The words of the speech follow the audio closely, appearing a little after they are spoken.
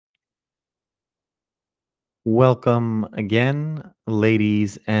Welcome again,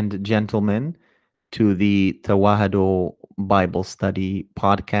 ladies and gentlemen, to the Tewahido Bible Study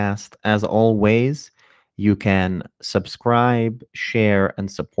podcast. As always, you can subscribe, share,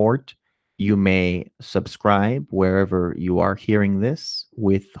 and support. You may subscribe wherever you are hearing this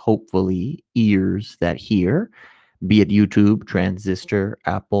with hopefully ears that hear, be it YouTube, Transistor,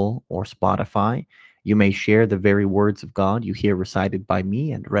 Apple, or Spotify. You may share the very words of God you hear recited by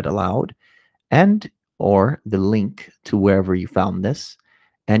me and read aloud and or the link to wherever you found this.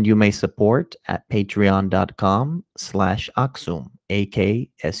 And you may support at patreon.com/aksum,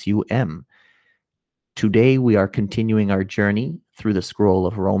 AKSUM. Today we are continuing our journey through the scroll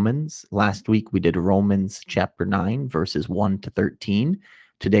of Romans. Last week we did Romans chapter 9, verses 1 to 13.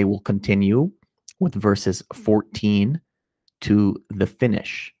 Today we'll continue with verses 14 to the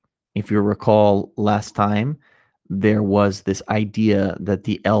finish. If you recall last time, there was this idea that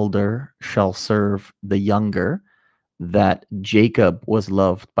the elder shall serve the younger, that Jacob was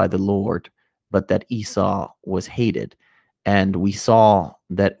loved by the Lord, but that Esau was hated. And we saw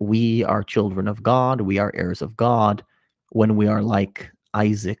that we are children of God, we are heirs of God, when we are like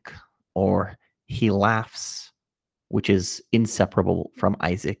Isaac, or he laughs, which is inseparable from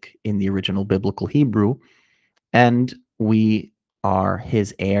Isaac in the original biblical Hebrew. And we are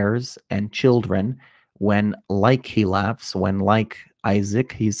his heirs and children when, like he laughs, when, like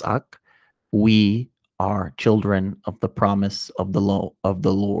Isaac, we are children of the promise of the Lord, of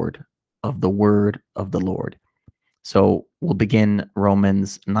the word of the Lord. So we'll begin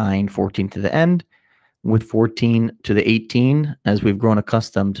Romans 9:14 to the end, with 14 to the 18, as we've grown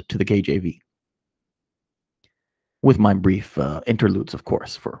accustomed to the KJV. With my brief interludes, of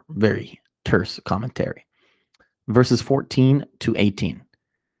course, for very terse commentary. Verses 14 to 18.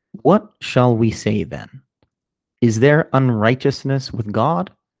 What shall we say then? Is there unrighteousness with God?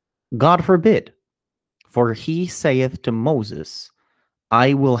 God forbid. For he saith to Moses,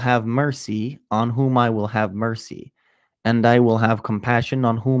 I will have mercy on whom I will have mercy, and I will have compassion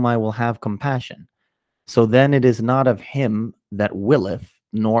on whom I will have compassion. So then it is not of him that willeth,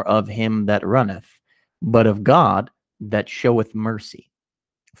 nor of him that runneth, but of God that showeth mercy.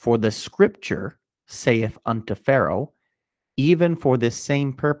 For the scripture saith unto Pharaoh, even for this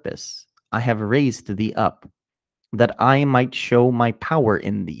same purpose I have raised thee up, that I might show my power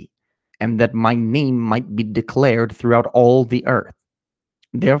in thee, and that my name might be declared throughout all the earth.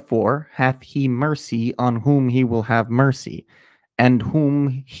 Therefore hath he mercy on whom he will have mercy, and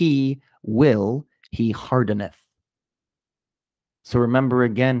whom he will he hardeneth. So remember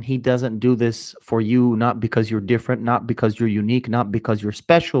again, he doesn't do this for you, not because you're different, not because you're unique, not because you're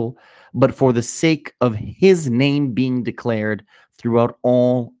special, but for the sake of his name being declared throughout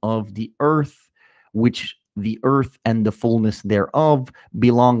all of the earth, which the earth and the fullness thereof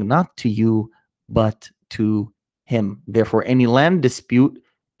belong not to you, but to him. Therefore, any land dispute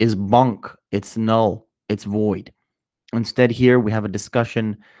is bunk, it's null, it's void. Instead, here we have a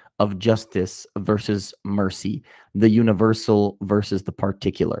discussion of justice versus mercy, the universal versus the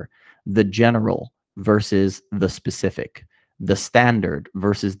particular, the general versus the specific, the standard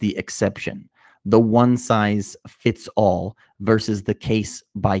versus the exception, the one size fits all versus the case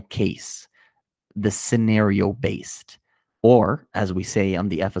by case, the scenario based, or as we say on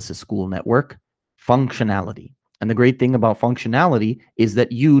the Ephesus School Network, functionality. And the great thing about functionality is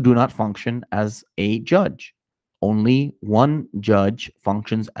that you do not function as a judge. Only one judge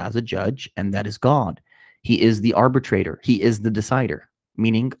functions as a judge, and that is God. He is the arbitrator. He is the decider,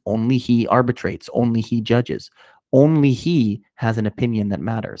 meaning only he arbitrates, only he judges, only he has an opinion that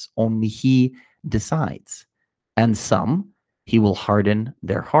matters, only he decides. And some, he will harden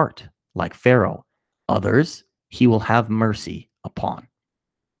their heart, like Pharaoh. Others, he will have mercy upon.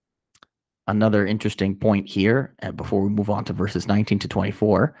 Another interesting point here, and before we move on to verses 19 to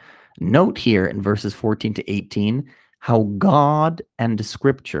 24, note here in verses 14 to 18 how God and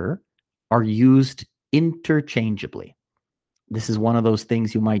Scripture are used interchangeably. This is one of those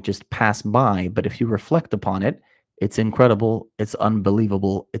things you might just pass by, but if you reflect upon it, it's incredible, it's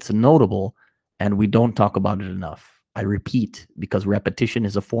unbelievable, it's notable, and we don't talk about it enough. I repeat, because repetition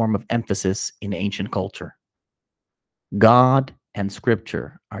is a form of emphasis in ancient culture. God and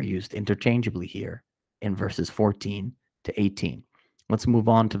Scripture are used interchangeably here in verses 14 to 18. Let's move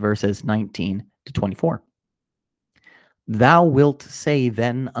on to verses 19 to 24. Thou wilt say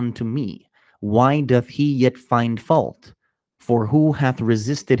then unto me, why doth he yet find fault? For who hath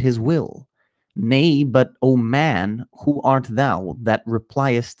resisted his will? Nay, but, O man, who art thou that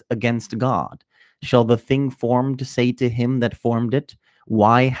repliest against God? Shall the thing formed say to him that formed it,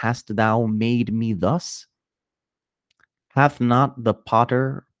 why hast thou made me thus? Hath not the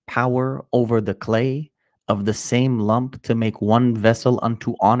potter power over the clay, of the same lump to make one vessel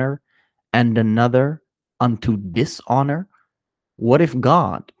unto honor and another unto dishonor? What if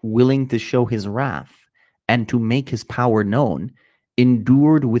God, willing to show his wrath and to make his power known,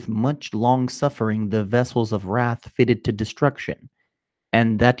 endured with much long suffering the vessels of wrath fitted to destruction,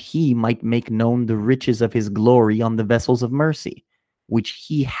 and that he might make known the riches of his glory on the vessels of mercy, which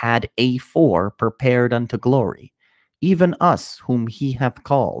he had afore prepared unto glory, even us whom he hath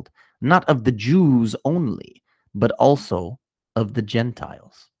called, not of the Jews only, but also of the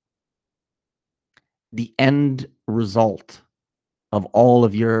Gentiles. The end result of all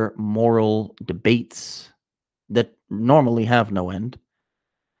of your moral debates that normally have no end,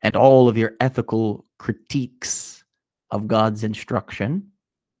 and all of your ethical critiques of God's instruction,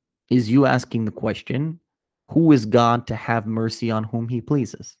 is you asking the question, who is God to have mercy on whom he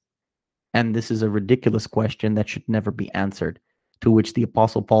pleases? And this is a ridiculous question that should never be answered, to which the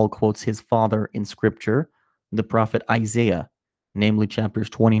Apostle Paul quotes his father in Scripture, the prophet Isaiah, namely chapters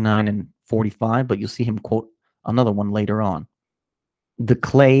 29 and 45, but you'll see him quote another one later on. The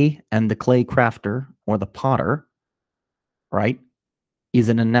clay and the clay crafter, or the potter, right, is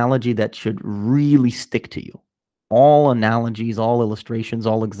an analogy that should really stick to you. All analogies, all illustrations,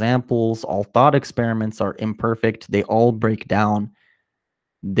 all examples, all thought experiments are imperfect. They all break down.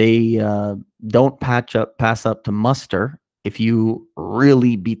 They don't pass up to muster if you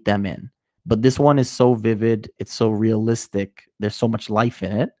really beat them in. But this one is so vivid. It's so realistic. There's so much life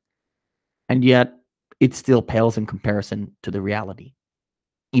in it. And yet it still pales in comparison to the reality.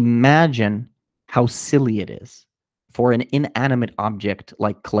 Imagine how silly it is for an inanimate object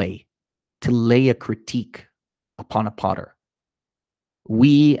like clay to lay a critique upon a potter.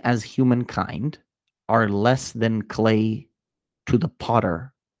 We as humankind are less than clay to the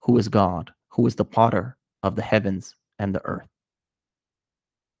potter who is God, who is the potter of the heavens and the earth.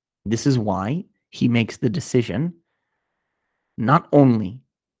 This is why he makes the decision not only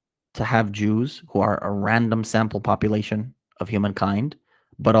to have Jews, who are a random sample population of humankind,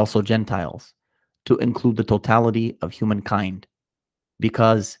 but also Gentiles, to include the totality of humankind,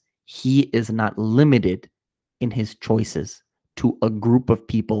 because he is not limited in his choices to a group of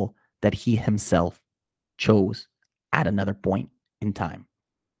people that he himself chose at another point in time.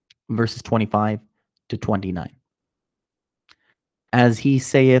 Verses 25 to 29. As he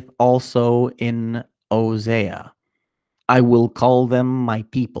saith also in Hosea, I will call them my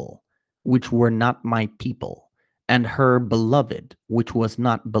people, which were not my people, and her beloved, which was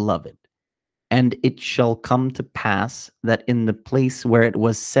not beloved. And it shall come to pass that in the place where it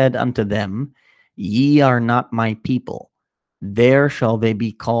was said unto them, Ye are not my people, there shall they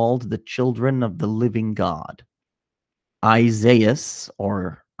be called the children of the living God. Isaiah,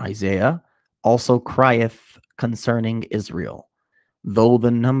 or Isaiah, also crieth concerning Israel, though the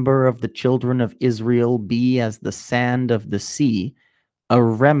number of the children of Israel be as the sand of the sea, a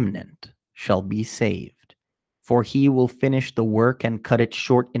remnant shall be saved. For he will finish the work and cut it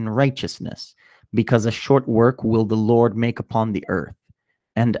short in righteousness, because a short work will the Lord make upon the earth.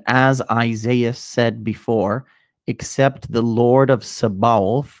 And as Isaiah said before, except the Lord of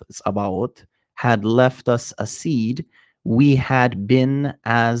Sabaoth had left us a seed, we had been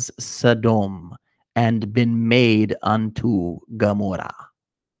as Sodom and been made unto Gomorrah.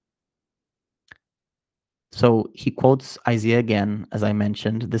 So he quotes Isaiah again, as I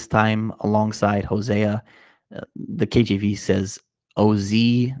mentioned, this time alongside Hosea. The KJV says Oz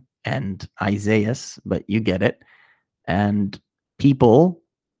and Isaiah, but you get it. And people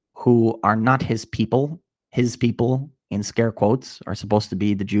who are not his people in scare quotes, are supposed to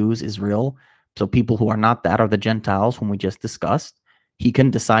be the Jews, Israel. So people who are not that are the Gentiles, whom we just discussed. He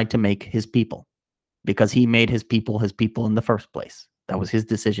can decide to make his people because he made his people in the first place. That was his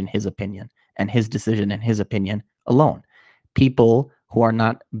decision, his opinion, and his decision and his opinion alone. People who are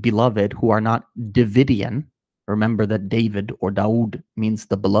not beloved, who are not Davidian, remember that David or Daud means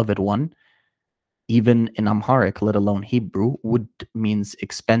the beloved one. Even in Amharic, let alone Hebrew, would means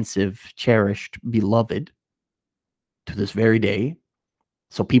expensive, cherished, beloved to this very day.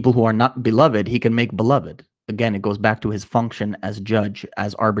 So people who are not beloved, he can make beloved. Again, it goes back to his function as judge,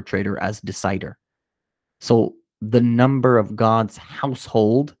 as arbitrator, as decider. So the number of God's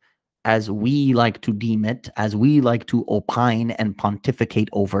household, as we like to deem it, as we like to opine and pontificate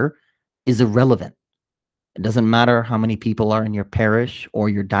over, is irrelevant. It doesn't matter how many people are in your parish or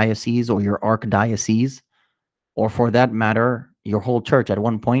your diocese or your archdiocese, or for that matter, your whole church. At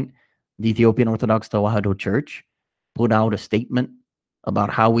one point, the Ethiopian Orthodox Tewahido Church put out a statement about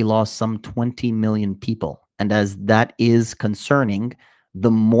how we lost some 20 million people. And as that is concerning,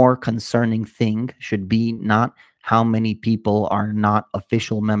 the more concerning thing should be not how many people are not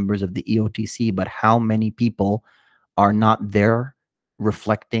official members of the EOTC, but how many people are not there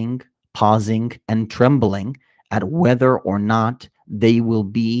reflecting, pausing, and trembling at whether or not they will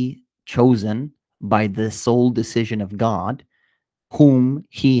be chosen by the sole decision of God, whom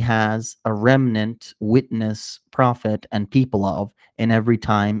he has a remnant, witness, prophet, and people of in every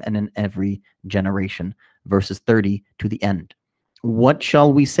time and in every generation. Verses 30 to the end. What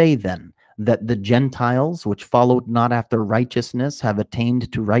shall we say then? That the Gentiles, which followed not after righteousness, have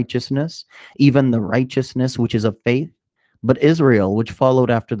attained to righteousness, even the righteousness which is of faith? But Israel, which followed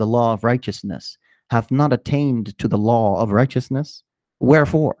after the law of righteousness, hath not attained to the law of righteousness?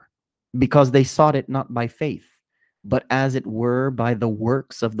 Wherefore? Because they sought it not by faith, but as it were by the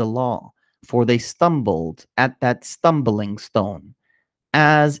works of the law. For they stumbled at that stumbling stone,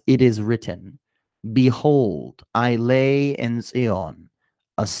 as it is written, Behold, I lay in Zion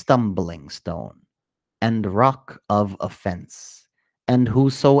a stumbling stone and rock of offense, and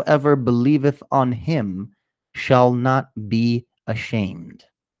whosoever believeth on him shall not be ashamed.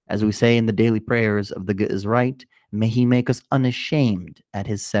 As we say in the daily prayers of the Good is Right, may he make us unashamed at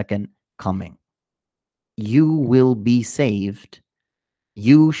his second coming. You will be saved.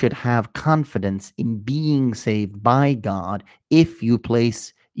 You should have confidence in being saved by God if you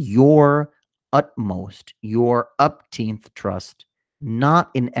place your utmost, your upteenth trust,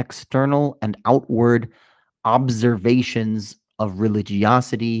 not in external and outward observations of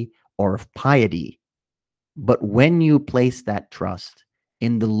religiosity or of piety, but when you place that trust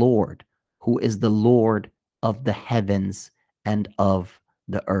in the Lord, who is the Lord of the heavens and of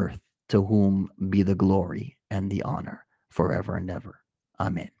the earth, to whom be the glory and the honor forever and ever.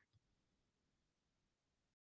 Amen.